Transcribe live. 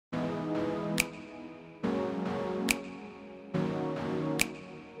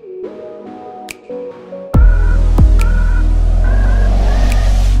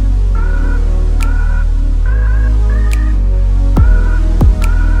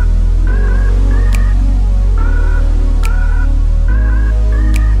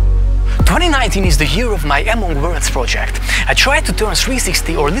2019 is the year of my Among Worlds project. I tried to turn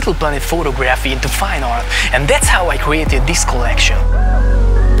 360 or Little Planet photography into fine art, and that's how I created this collection.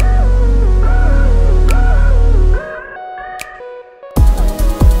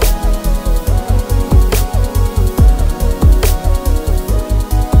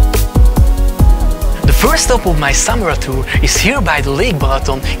 The first stop of my summer tour is here by the Lake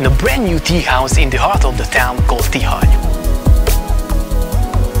Balaton in a brand new tea house in the heart of the town called Tihany.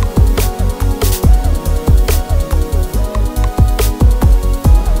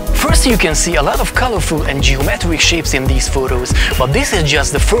 First, you can see a lot of colorful and geometric shapes in these photos, but this is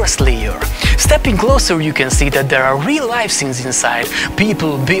just the first layer. Stepping closer, you can see that there are real life scenes inside,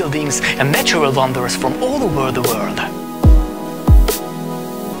 people, buildings and natural wonders from all over the world.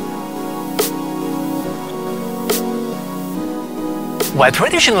 While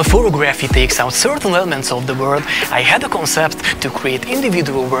traditional photography takes out certain elements of the world, I had a concept to create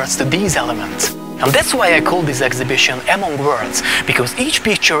individual worlds to these elements. And that's why I call this exhibition Among Worlds, because each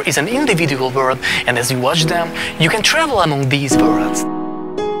picture is an individual world, and as you watch them, you can travel among these worlds.